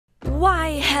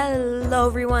Why, hello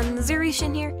everyone, Cheery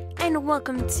here, and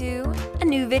welcome to a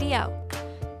new video.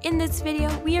 In this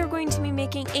video, we are going to be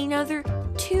making another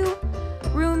 2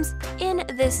 rooms in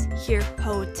this here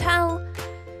hotel.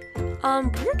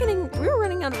 We're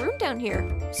running out of room down here.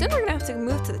 Soon we're gonna have to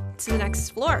move to the next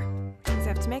floor. Because I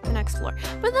have to make the next floor.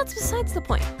 But that's besides the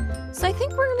point. So I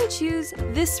think we're gonna choose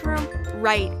this room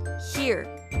right here.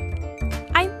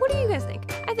 What do you guys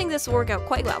think? I think this will work out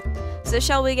quite well. So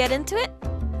shall we get into it?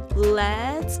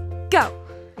 Let's go!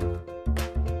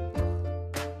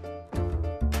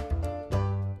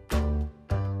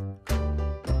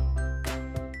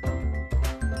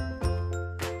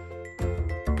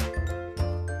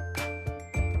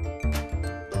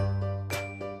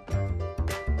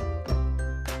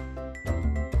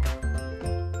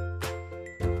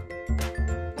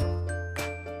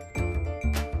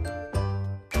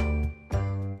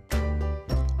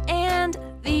 And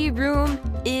the room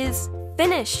is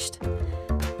finished.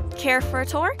 Care for a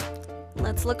tour?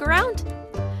 Let's look around.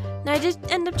 Now I did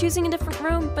end up choosing a different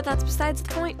room, but that's besides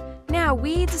the point. Now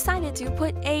we decided to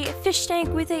put a fish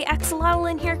tank with a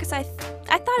XLL in here because I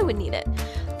thought I would need it.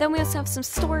 Then we also have some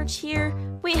storage here.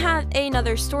 We have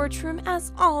another storage room,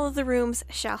 as all of the rooms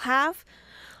shall have.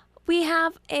 We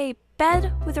have a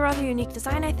bed with a rather unique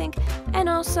design, I think, and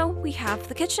also we have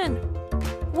the kitchen.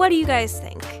 What do you guys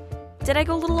think? Did I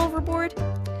go a little overboard?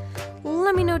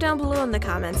 Let me know down below in the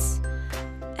comments.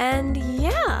 And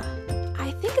yeah,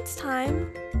 I think it's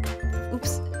time.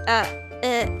 Oops.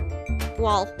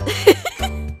 Wall.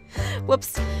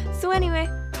 Whoops. So anyway,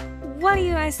 what do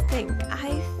you guys think?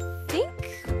 I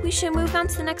think we should move on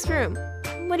to the next room.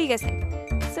 What do you guys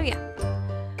think? So yeah.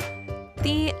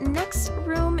 The next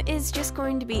room is just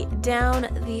going to be down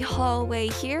the hallway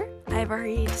here. I've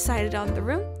already decided on the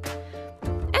room.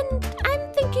 And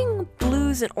I'm thinking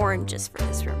blues and oranges for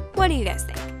this room. What do you guys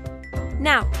think?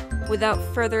 Now, without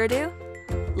further ado,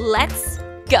 let's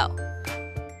go!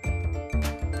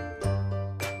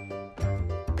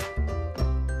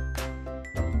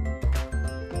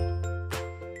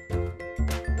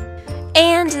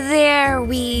 And there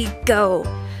we go.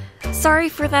 Sorry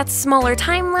for that smaller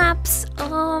time lapse,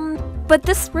 but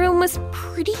this room was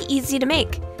pretty easy to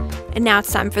make. And now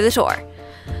it's time for the tour.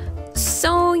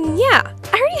 So yeah,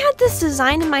 I already had this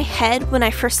design in my head when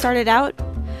I first started out.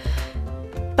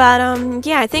 But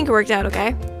yeah, I think it worked out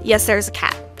okay. Yes, there's a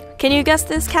cat. Can you guess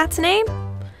this cat's name?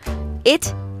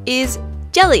 It is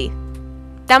Jelly.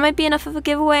 That might be enough of a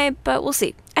giveaway, but we'll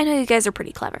see. I know you guys are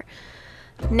pretty clever.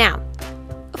 Now,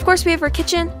 of course we have our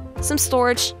kitchen, some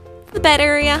storage, the bed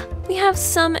area. We have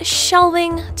some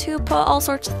shelving to put all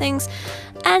sorts of things.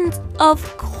 And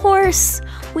of course,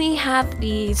 we have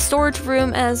the storage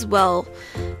room as well.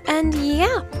 And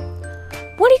yeah,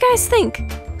 what do you guys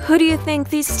think? Who do you think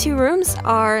these 2 rooms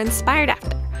are inspired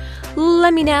after?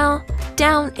 Let me know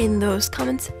down in those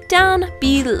comments down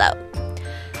below.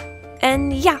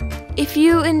 And yeah, if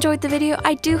you enjoyed the video,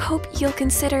 I do hope you'll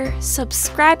consider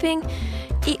subscribing.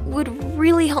 It would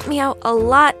really help me out a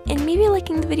lot, and maybe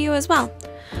liking the video as well.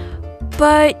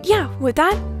 But yeah, with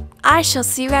that, I shall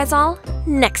see you guys all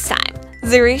next time.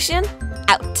 Cheery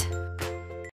out.